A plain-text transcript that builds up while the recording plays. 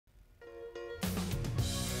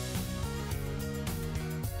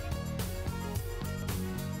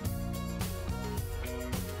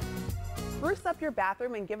Spruce up your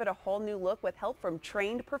bathroom and give it a whole new look with help from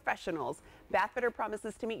trained professionals. Bathfitter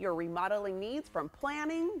promises to meet your remodeling needs from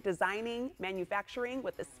planning, designing, manufacturing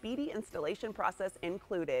with a speedy installation process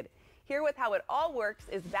included. Here with how it all works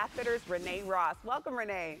is Bathfitter's Renee Ross. Welcome,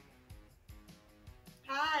 Renee.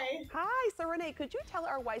 Hi. Hi. So, Renee, could you tell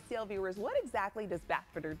our YCL viewers what exactly does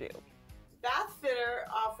Bathfitter do? Bathfitter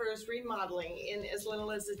offers remodeling in as little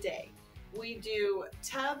as a day. We do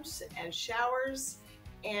tubs and showers,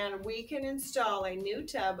 and we can install a new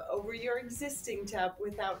tub over your existing tub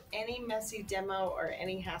without any messy demo or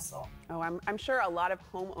any hassle. Oh, I'm sure a lot of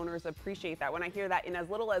homeowners appreciate that. When I hear that in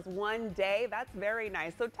as little as one day, that's very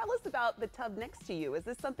nice. So tell us about the tub next to you. Is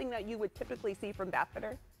this something that you would typically see from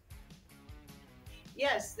Bathfitter?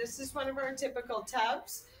 Yes, this is one of our typical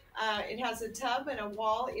tubs. It has a tub and a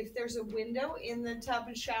wall. If there's a window in the tub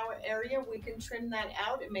and shower area, we can trim that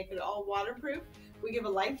out and make it all waterproof. We give a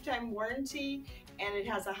lifetime warranty, and it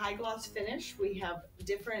has a high gloss finish. We have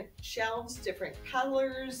different shelves, different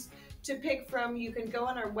colors to pick from. You can go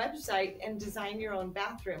on our website and design your own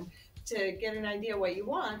bathroom to get an idea what you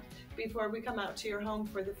want before we come out to your home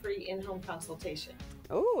for the free in-home consultation.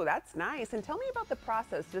 Oh, that's nice. And tell me about the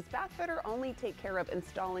process. Does Bathfitter only take care of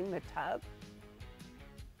installing the tub?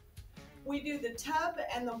 We do the tub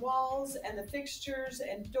and the walls and the fixtures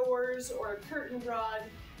and doors or a curtain rod,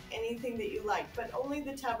 anything that you like, but only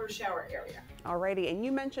the tub or shower area. Alrighty, and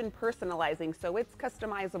you mentioned personalizing, so it's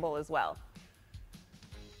customizable as well.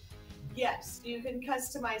 Yes, you can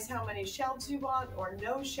customize how many shelves you want or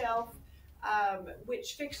no shelf,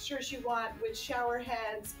 which fixtures you want, which shower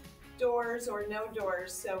heads, doors or no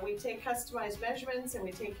doors. So we take customized measurements and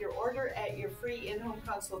we take your order at your free in-home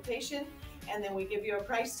consultation, and then we give you a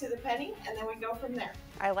price to the penny, and then we go from there.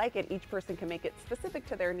 I like it. Each person can make it specific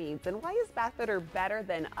to their needs. And why is Bathfitter better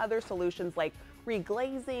than other solutions like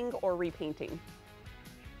reglazing or repainting?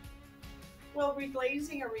 Well,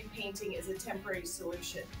 reglazing or repainting is a temporary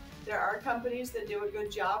solution. There are companies that do a good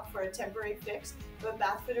job for a temporary fix, but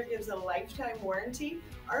Bathfitter gives a lifetime warranty.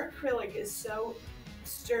 Our acrylic is so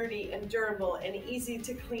sturdy and durable and easy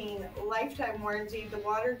to clean. Lifetime warranty. The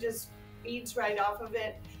water just beads right off of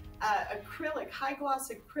it. Acrylic, high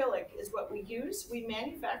gloss acrylic is what we use. We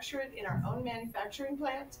manufacture it in our own manufacturing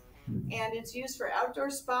plant, and it's used for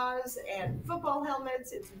outdoor spas and football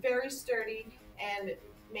helmets. It's very sturdy and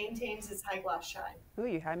maintains its high gloss shine. Ooh,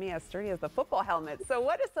 you had me as sturdy as the football helmet. So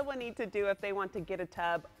what does someone need to do if they want to get a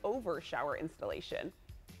tub over shower installation?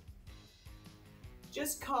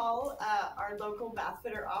 Just call our local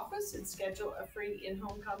Bathfitter office and schedule a free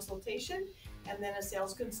in-home consultation, and then a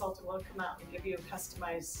sales consultant will come out and give you a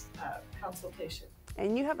customized consultation.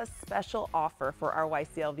 And you have a special offer for our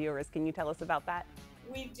YCL viewers. Can you tell us about that?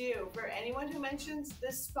 We do. For anyone who mentions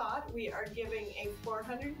this spot, we are giving a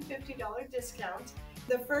 $450 discount.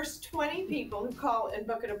 The first 20 people who call and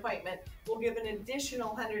book an appointment will give an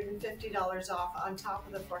additional $150 off on top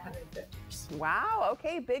of the $450. Wow,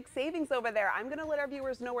 okay, big savings over there. I'm going to let our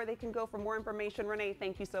viewers know where they can go for more information. Renee,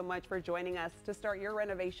 thank you so much for joining us. To start your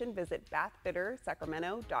renovation, visit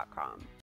bathfittersacramento.com.